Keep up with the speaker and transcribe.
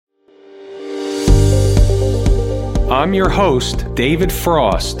I'm your host, David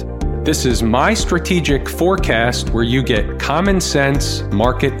Frost. This is my strategic forecast where you get common sense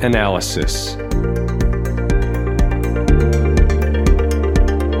market analysis.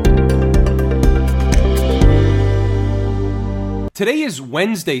 Today is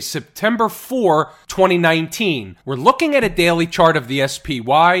Wednesday, September 4, 2019. We're looking at a daily chart of the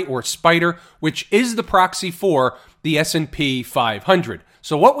SPY or SPDR, which is the proxy for the S&P 500.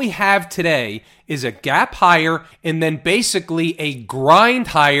 So what we have today is a gap higher and then basically a grind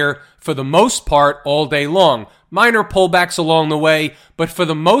higher for the most part all day long. Minor pullbacks along the way, but for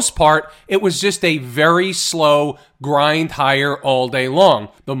the most part, it was just a very slow grind higher all day long.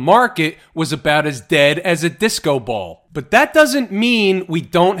 The market was about as dead as a disco ball. But that doesn't mean we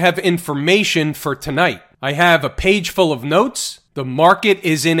don't have information for tonight. I have a page full of notes. The market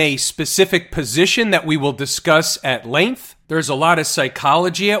is in a specific position that we will discuss at length. There's a lot of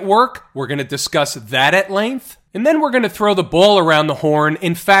psychology at work. We're going to discuss that at length. And then we're going to throw the ball around the horn.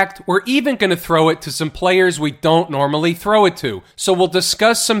 In fact, we're even going to throw it to some players we don't normally throw it to. So we'll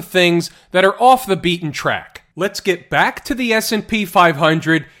discuss some things that are off the beaten track. Let's get back to the S&P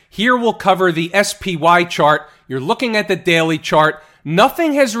 500. Here we'll cover the SPY chart. You're looking at the daily chart.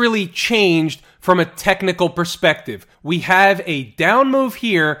 Nothing has really changed from a technical perspective. We have a down move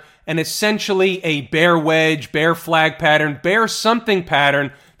here and essentially a bear wedge, bear flag pattern, bear something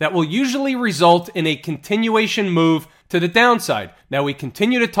pattern that will usually result in a continuation move to the downside. Now, we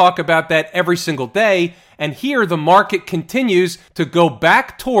continue to talk about that every single day, and here the market continues to go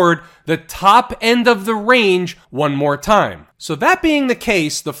back toward the top end of the range one more time. So that being the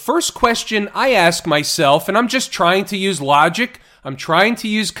case, the first question I ask myself, and I'm just trying to use logic, I'm trying to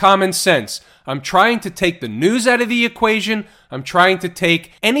use common sense, I'm trying to take the news out of the equation, I'm trying to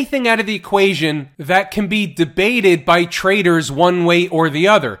take anything out of the equation that can be debated by traders one way or the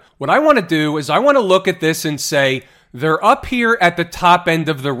other. What I want to do is I want to look at this and say, they're up here at the top end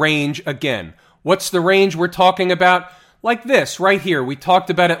of the range again. What's the range we're talking about? Like this, right here. We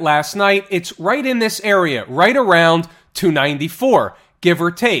talked about it last night. It's right in this area, right around 294, give or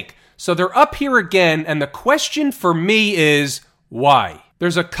take. So they're up here again, and the question for me is, why?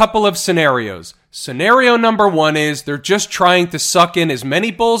 There's a couple of scenarios. Scenario number one is they're just trying to suck in as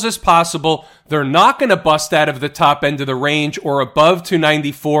many bulls as possible. They're not going to bust out of the top end of the range or above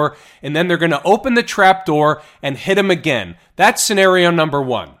 294, and then they're going to open the trap door and hit them again. That's scenario number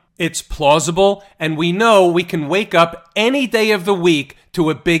one. It's plausible, and we know we can wake up any day of the week to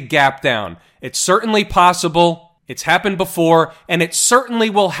a big gap down. It's certainly possible. It's happened before, and it certainly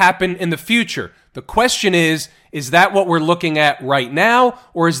will happen in the future. The question is that what we're looking at right now,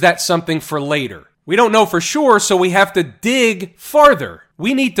 or is that something for later? We don't know for sure, so we have to dig farther.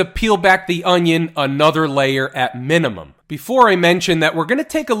 We need to peel back the onion another layer at minimum. Before I mention that, we're going to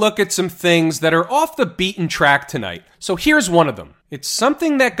take a look at some things that are off the beaten track tonight. So here's one of them. It's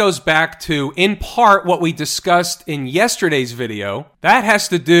something that goes back to, in part, what we discussed in yesterday's video. That has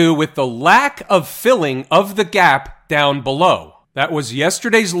to do with the lack of filling of the gap down below. That was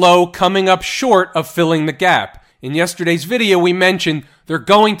yesterday's low coming up short of filling the gap. In yesterday's video, we mentioned they're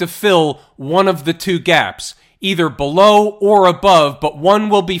going to fill one of the two gaps, either below or above, but one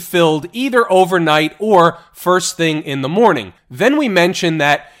will be filled either overnight or first thing in the morning. Then we mentioned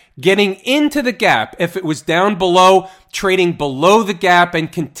that getting into the gap, if it was down below, trading below the gap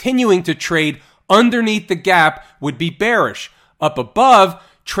and continuing to trade underneath the gap would be bearish. Up above,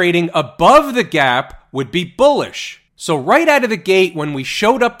 trading above the gap would be bullish. So right out of the gate, when we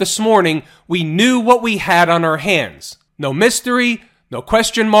showed up this morning, we knew what we had on our hands. No mystery, no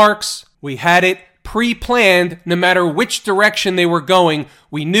question marks. We had it pre-planned. No matter which direction they were going,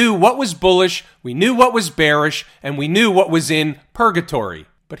 we knew what was bullish, we knew what was bearish, and we knew what was in purgatory.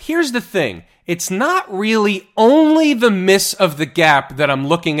 But here's the thing. It's not really only the miss of the gap that I'm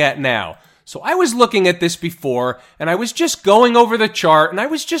looking at now. So I was looking at this before, and I was just going over the chart, and I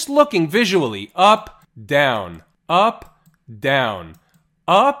was just looking visually up, down, up, down,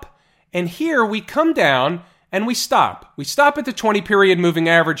 up, and here we come down and we stop. We stop at the 20-period moving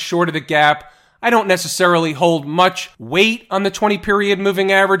average short of the gap. I don't necessarily hold much weight on the 20-period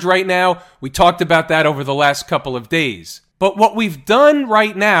moving average right now. We talked about that over the last couple of days. But what we've done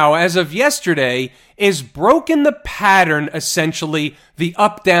right now, as of yesterday, is broken the pattern, essentially, the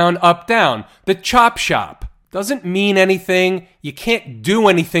up, down, the chop shop. Doesn't mean anything. You can't do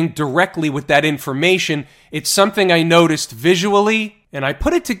anything directly with that information. It's something I noticed visually, and I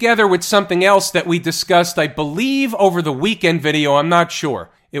put it together with something else that we discussed, I believe, over the weekend video. I'm not sure.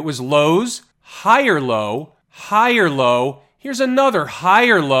 It was lows, higher low, higher low. Here's another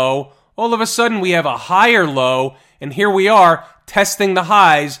higher low. All of a sudden, we have a higher low, and here we are testing the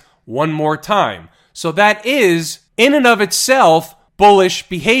highs one more time. So that is in and of itself, bullish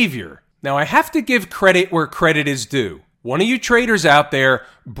behavior. Now, I have to give credit where credit is due. One of you traders out there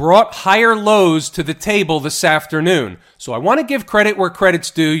brought higher lows to the table this afternoon. So I want to give credit where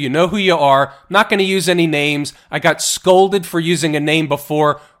credit's due. You know who you are. I'm not going to use any names. I got scolded for using a name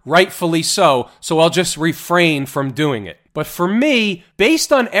before, rightfully so I'll just refrain from doing it. But for me,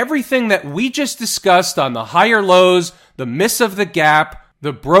 based on everything that we just discussed on the higher lows, the miss of the gap,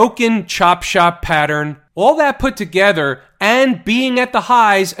 the broken chop shop pattern, all that put together and being at the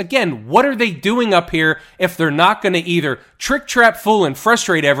highs, again, what are they doing up here if they're not going to either trick, trap, fool, and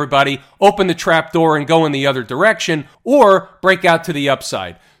frustrate everybody, open the trap door and go in the other direction, or break out to the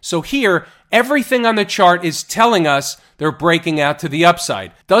upside? So here, everything on the chart is telling us they're breaking out to the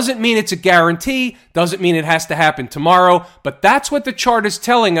upside. Doesn't mean it's a guarantee, doesn't mean it has to happen tomorrow, but that's what the chart is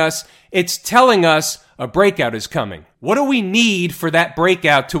telling us. It's telling us a breakout is coming. What do we need for that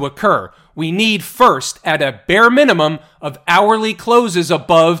breakout to occur? We need first, at a bare minimum, of hourly closes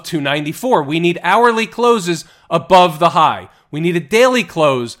above 294. We need hourly closes above the high. We need a daily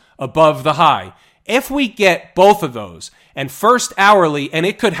close above the high. If we get both of those, and first hourly, and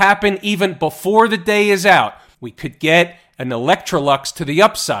it could happen even before the day is out, we could get an Electrolux to the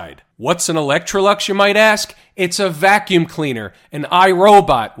upside. What's an Electrolux, you might ask? It's a vacuum cleaner, an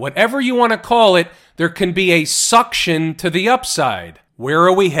iRobot, whatever you want to call it. There can be a suction to the upside. Where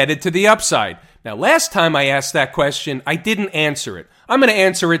are we headed to the upside? Now, last time I asked that question, I didn't answer it. I'm going to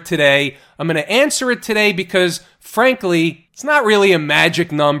answer it today. I'm going to answer it today because, frankly, it's not really a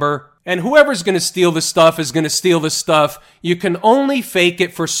magic number. And whoever's going to steal the stuff is going to steal the stuff. You can only fake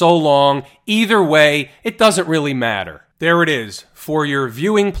it for so long. Either way, it doesn't really matter. There it is. For your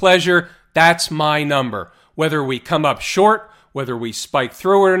viewing pleasure, that's my number. Whether we come up short, whether we spike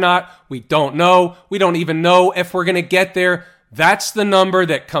through it or not, we don't know. We don't even know if we're going to get there. That's the number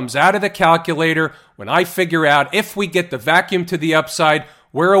that comes out of the calculator when I figure out if we get the vacuum to the upside,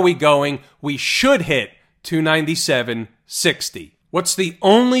 where are we going? We should hit 297.60. What's the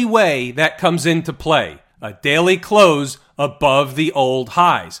only way that comes into play? A daily close above the old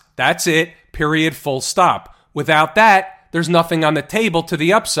highs. That's it, period, full stop. Without that, there's nothing on the table to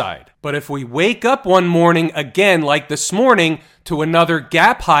the upside. But if we wake up one morning again, like this morning, to another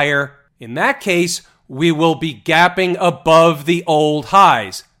gap higher, in that case, we will be gapping above the old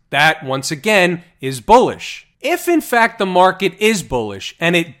highs. That, once again, is bullish. If, in fact, the market is bullish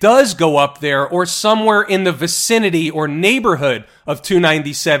and it does go up there or somewhere in the vicinity or neighborhood of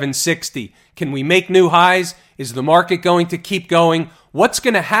 297.60, can we make new highs? Is the market going to keep going? What's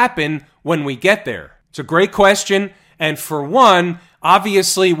going to happen when we get there? It's a great question. And for one,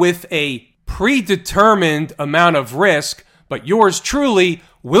 obviously with a predetermined amount of risk, but yours truly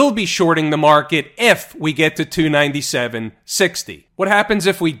will be shorting the market if we get to 297.60. What happens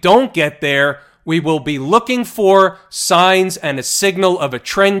if we don't get there? We will be looking for signs and a signal of a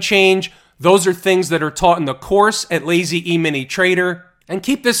trend change. Those are things that are taught in the course at Lazy E-mini Trader. And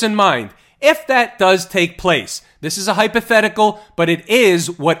keep this in mind. If that does take place, this is a hypothetical, but it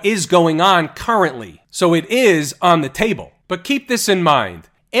is what is going on currently. So it is on the table. But keep this in mind.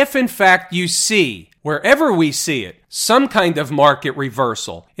 If in fact you see, wherever we see it, some kind of market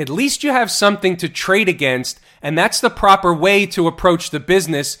reversal, at least you have something to trade against, and that's the proper way to approach the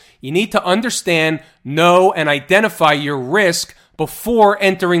business. You need to understand, know, and identify your risk before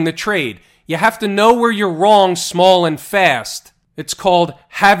entering the trade. You have to know where you're wrong, small and fast. It's called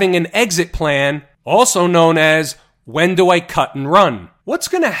having an exit plan, also known as when do I cut and run? What's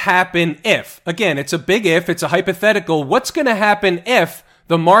going to happen if, again, it's a big if, it's a hypothetical, what's going to happen if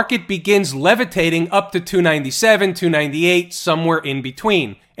the market begins levitating up to 297, 298, somewhere in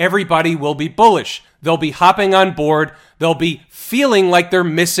between? Everybody will be bullish. They'll be hopping on board. They'll be feeling like they're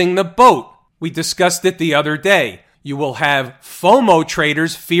missing the boat. We discussed it the other day. You will have FOMO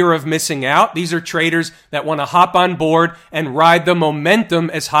traders, fear of missing out. These are traders that want to hop on board and ride the momentum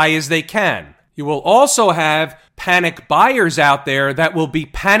as high as they can. You will also have panic buyers out there that will be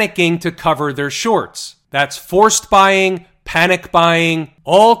panicking to cover their shorts. That's forced buying, panic buying,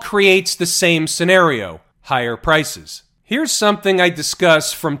 all creates the same scenario, higher prices. Here's something I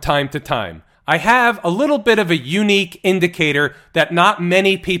discuss from time to time. I have a little bit of a unique indicator that not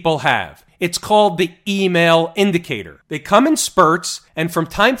many people have. It's called the email indicator. They come in spurts, and from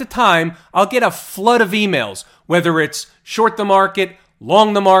time to time, I'll get a flood of emails, whether it's short the market,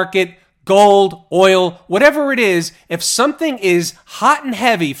 long the market, gold, oil, whatever it is. If something is hot and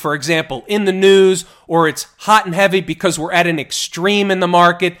heavy, for example, in the news, or it's hot and heavy because we're at an extreme in the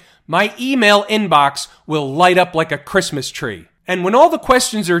market, my email inbox will light up like a Christmas tree. And when all the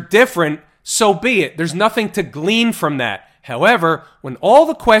questions are different, so be it. There's nothing to glean from that. However, when all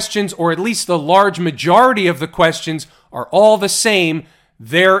the questions, or at least the large majority of the questions, are all the same,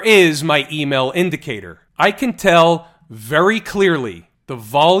 there is my email indicator. I can tell very clearly the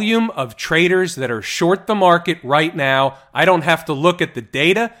volume of traders that are short the market right now. I don't have to look at the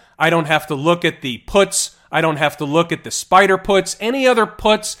data. I don't have to look at the puts. I don't have to look at the spider puts, any other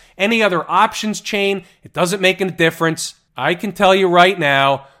options chain. It doesn't make a difference. I can tell you right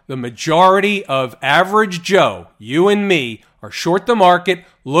now, the majority of average Joe, you and me, are short the market,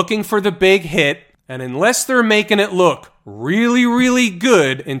 looking for the big hit. And unless they're making it look really, really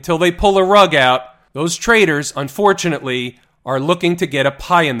good until they pull a rug out, those traders, unfortunately, are looking to get a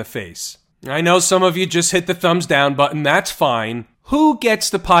pie in the face. I know some of you just hit the thumbs down button. That's fine. Who gets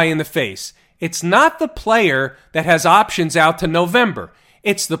the pie in the face? It's not the player that has options out to November.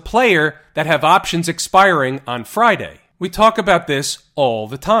 It's the player that have options expiring on Friday. We talk about this all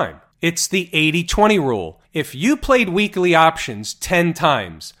the time. It's the 80-20 rule. If you played weekly options 10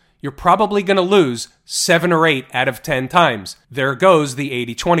 times, you're probably going to lose 7 or 8 out of 10 times. There goes the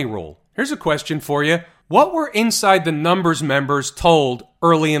 80-20 rule. Here's a question for you. What were Inside the Numbers members told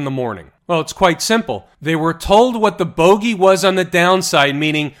early in the morning? Well, it's quite simple. They were told what the bogey was on the downside,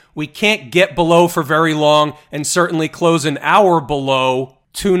 meaning we can't get below for very long and certainly close an hour below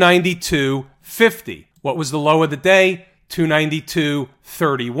 292.50. What was the low of the day?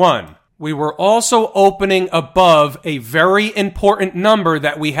 292.31. We were also opening above a very important number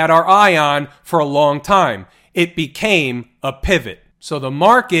that we had our eye on for a long time. It became a pivot. So the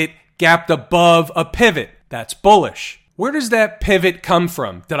market gapped above a pivot. That's bullish. Where does that pivot come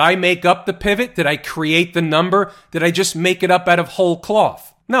from? Did I make up the pivot? Did I create the number? Did I just make it up out of whole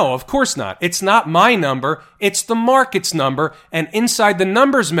cloth? No, of course not. It's not my number. It's the market's number. And Inside the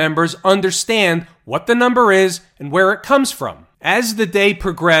Numbers members understand what the number is and where it comes from. As the day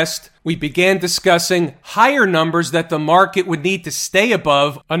progressed, we began discussing higher numbers that the market would need to stay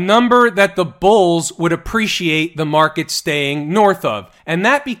above, a number that the bulls would appreciate the market staying north of. And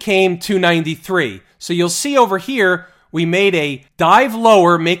that became 293. So you'll see over here, we made a dive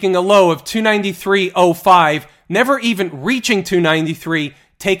lower, making a low of 293.05, never even reaching 293,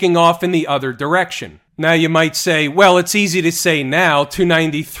 taking off in the other direction. Now you might say, well, it's easy to say now,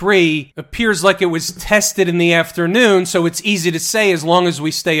 293 appears like it was tested in the afternoon, so it's easy to say as long as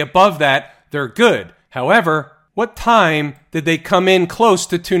we stay above that, they're good. However, what time did they come in close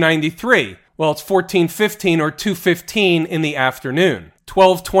to 293? Well, it's 14:15 or 2:15 in the afternoon.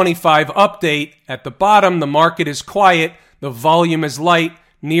 12:25 update. At the bottom, the market is quiet, the volume is light,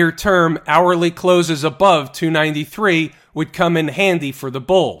 near term hourly closes above 293 would come in handy for the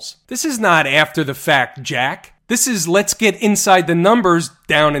bulls. This is not after the fact, Jack. This is let's get inside the numbers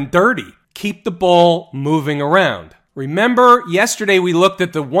down and dirty. Keep the ball moving around. Remember, yesterday we looked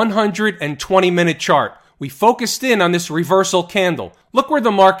at the 120-minute chart. We focused in on this reversal candle. Look where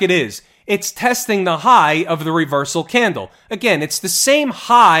the market is. It's testing the high of the reversal candle. Again, it's the same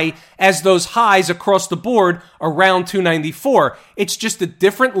high as those highs across the board around 294. It's just a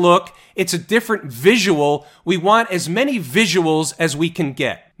different look. It's a different visual. We want as many visuals as we can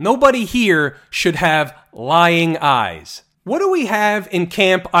get. Nobody here should have lying eyes. What do we have in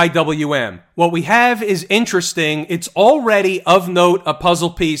Camp IWM? What we have is interesting. It's already of note a puzzle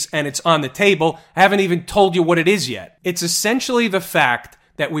piece and it's on the table. I haven't even told you what it is yet. It's essentially the fact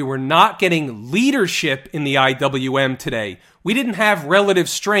that we were not getting leadership in the IWM today. We didn't have relative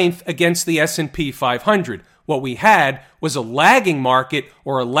strength against the S&P 500. What we had was a lagging market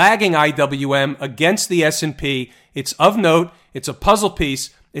or a lagging IWM against the S&P. It's of note. It's a puzzle piece.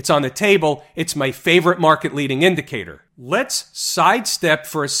 It's on the table. It's my favorite market leading indicator. Let's sidestep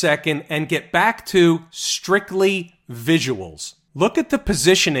for a second and get back to strictly visuals. Look at the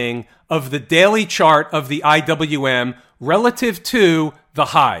positioning of the daily chart of the IWM relative to the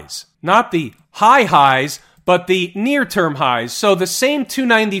highs. Not the high highs, but the near-term highs. So the same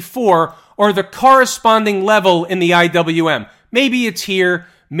 294 or the corresponding level in the IWM. Maybe it's here,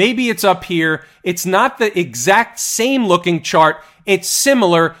 maybe it's up here. It's not the exact same looking chart. It's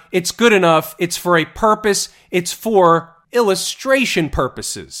similar, it's good enough, it's for a purpose, it's for illustration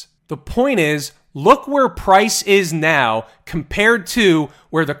purposes. The point is, look where price is now compared to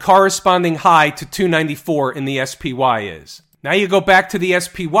where the corresponding high to 294 in the SPY is. Now you go back to the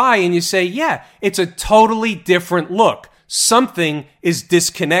SPY and you say, yeah, it's a totally different look. Something is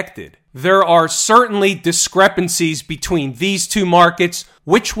disconnected. There are certainly discrepancies between these two markets.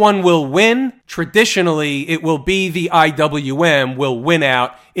 Which one will win? Traditionally, it will be the IWM will win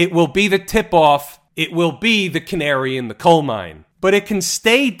out. It will be the tip-off. It will be the canary in the coal mine. But it can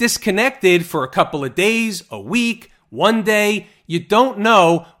stay disconnected for a couple of days, a week, one day. You don't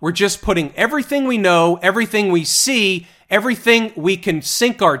know. We're just putting everything we know, everything we see, everything we can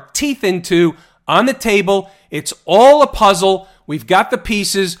sink our teeth into on the table. It's all a puzzle. We've got the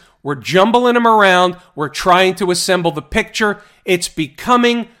pieces. We're jumbling them around. We're trying to assemble the picture. It's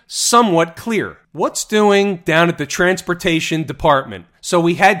becoming somewhat clear. What's doing down at the transportation department? So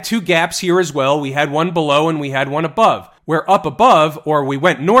we had two gaps here as well. We had one below and we had one above. We're up above, or we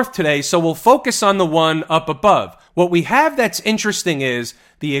went north today, so we'll focus on the one up above. What we have that's interesting is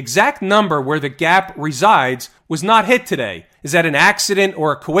the exact number where the gap resides was not hit today. Is that an accident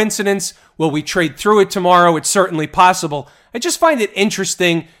or a coincidence? Will we trade through it tomorrow? It's certainly possible. I just find it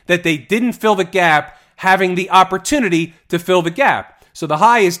interesting that they didn't fill the gap, having the opportunity to fill the gap. So the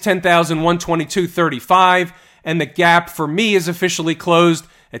high is 10,122.35, and the gap for me is officially closed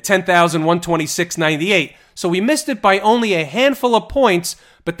at 10,126.98. So we missed it by only a handful of points,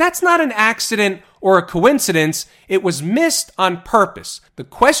 but that's not an accident or a coincidence. It was missed on purpose. The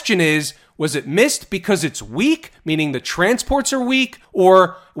question is, was it missed because it's weak, meaning the transports are weak,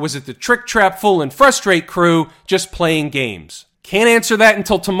 or was it the Trick Trap Fool and Frustrate crew just playing games? Can't answer that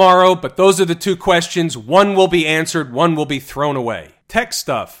until tomorrow, but those are the two questions. One will be answered, one will be thrown away. Tech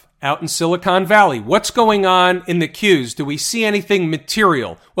stuff out in Silicon Valley. What's going on in the Qs? Do we see anything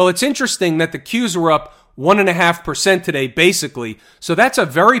material? Well, it's interesting that the Qs were up 1.5% today, basically. So that's a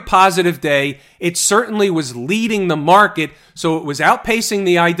very positive day. It certainly was leading the market. So it was outpacing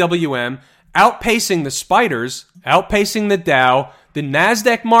the IWM, outpacing the spiders, outpacing the Dow. The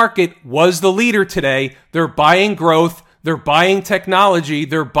NASDAQ market was the leader today. They're buying growth. They're buying technology.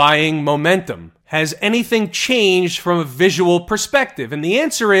 They're buying momentum. Has anything changed from a visual perspective? And the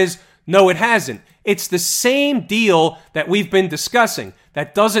answer is no, it hasn't. It's the same deal that we've been discussing.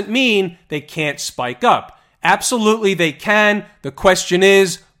 That doesn't mean they can't spike up. Absolutely they can. The question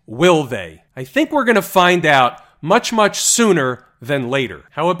is, will they? I think we're going to find out much, much sooner than later.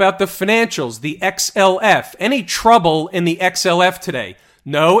 How about the financials, the XLF? Any trouble in the XLF today?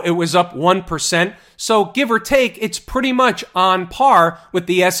 No, it was up 1%. So give or take, it's pretty much on par with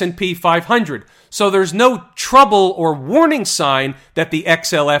the S&P 500. So there's no trouble or warning sign that the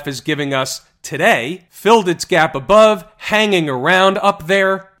XLF is giving us today. Filled its gap above, hanging around up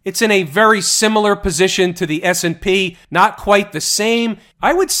there. It's in a very similar position to the S&P, not quite the same.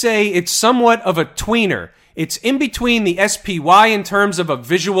 I would say it's somewhat of a tweener. It's in between the SPY in terms of a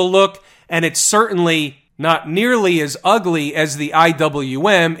visual look, and it's certainly not nearly as ugly as the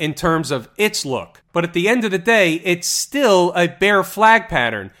IWM in terms of its look. But at the end of the day, it's still a bear flag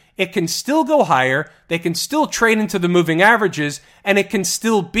pattern. It can still go higher, they can still trade into the moving averages, and it can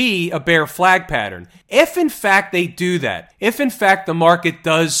still be a bear flag pattern. If in fact they do that, if in fact the market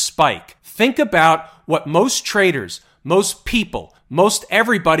does spike, think about what most traders, most people, most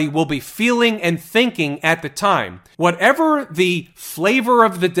everybody will be feeling and thinking at the time. Whatever the flavor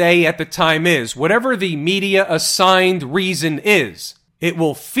of the day at the time is, whatever the media assigned reason is, it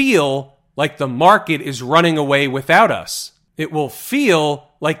will feel like the market is running away without us. It will feel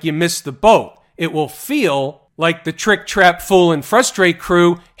like you missed the boat. It will feel like the Trick Trap Fool and Frustrate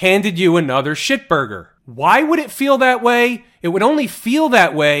crew handed you another shitburger. Why would it feel that way? It would only feel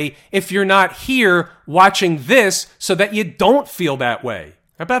that way if you're not here watching this so that you don't feel that way.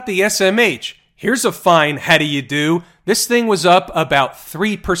 How about the SMH? Here's a fine how do you do. This thing was up about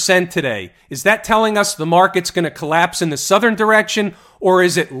 3% today. Is that telling us the market's going to collapse in the southern direction, or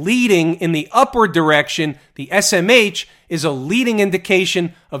is it leading in the upward direction? The SMH is a leading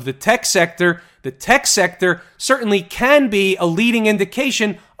indication of the tech sector. The tech sector certainly can be a leading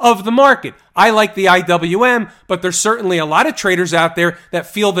indication of the market. I like the IWM, but there's certainly a lot of traders out there that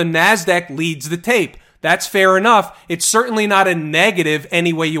feel the NASDAQ leads the tape. That's fair enough. It's certainly not a negative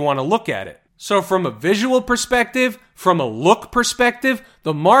any way you want to look at it. So from a visual perspective, from a look perspective,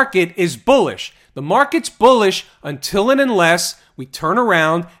 the market is bullish. The market's bullish until and unless we turn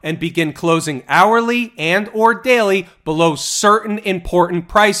around and begin closing hourly and or daily below certain important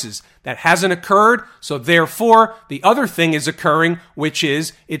prices. That hasn't occurred, so therefore the other thing is occurring, which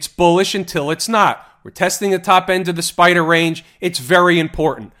is it's bullish until it's not. We're testing the top end of the spider range. It's very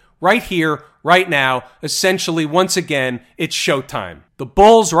important. Right here, right now, essentially once again, it's showtime. The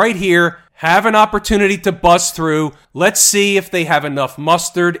bulls right here have an opportunity to bust through. Let's see if they have enough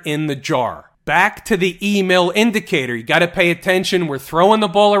mustard in the jar. Back to the email indicator. You got to pay attention. We're throwing the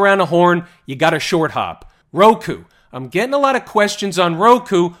ball around a horn. You got to short hop. Roku. I'm getting a lot of questions on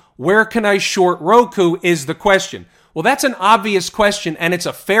Roku. Where can I short Roku is the question. Well, that's an obvious question, and it's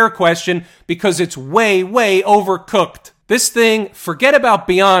a fair question because it's way, way overcooked. This thing, forget about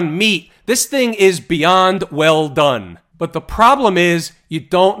beyond meat. This thing is beyond well done. But the problem is you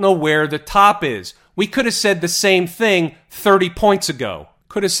don't know where the top is. We could have said the same thing 30 points ago.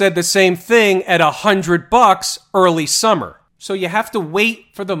 could have said the same thing at $100 early summer. So you have to wait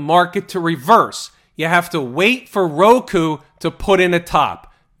for the market to reverse. You have to wait for Roku to put in a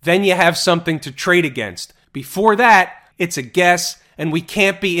top. Then you have something to trade against. Before that, it's a guess, and we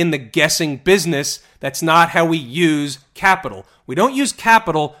can't be in the guessing business. That's not how we use capital. We don't use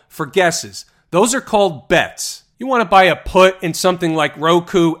capital for guesses. Those are called bets. You want to buy a put in something like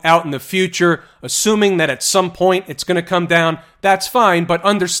Roku out in the future, assuming that at some point it's going to come down, that's fine, but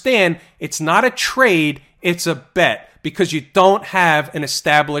understand it's not a trade, it's a bet, because you don't have an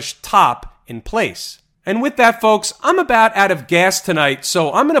established top in place. And with that, folks, I'm about out of gas tonight,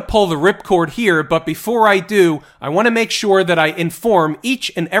 so I'm going to pull the ripcord here, but before I do, I want to make sure that I inform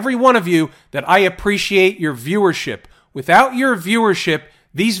each and every one of you that I appreciate your viewership. Without your viewership,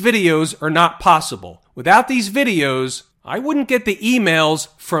 these videos are not possible. Without these videos, I wouldn't get the emails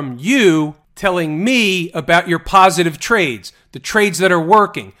from you telling me about your positive trades, the trades that are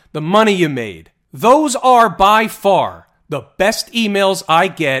working, the money you made. Those are by far the best emails I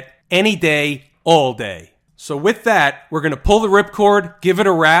get any day, all day. So with that, we're going to pull the ripcord, give it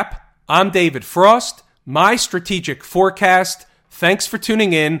a wrap. I'm David Frost, My Strategic Forecast. Thanks for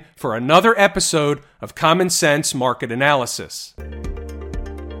tuning in for another episode of Common Sense Market Analysis.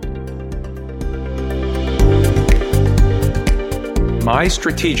 My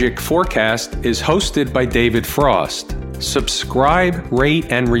Strategic Forecast is hosted by David Frost. Subscribe,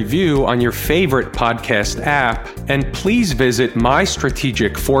 rate, and review on your favorite podcast app, and please visit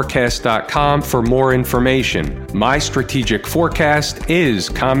mystrategicforecast.com for more information. My Strategic Forecast is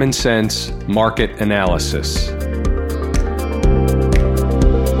common sense market analysis.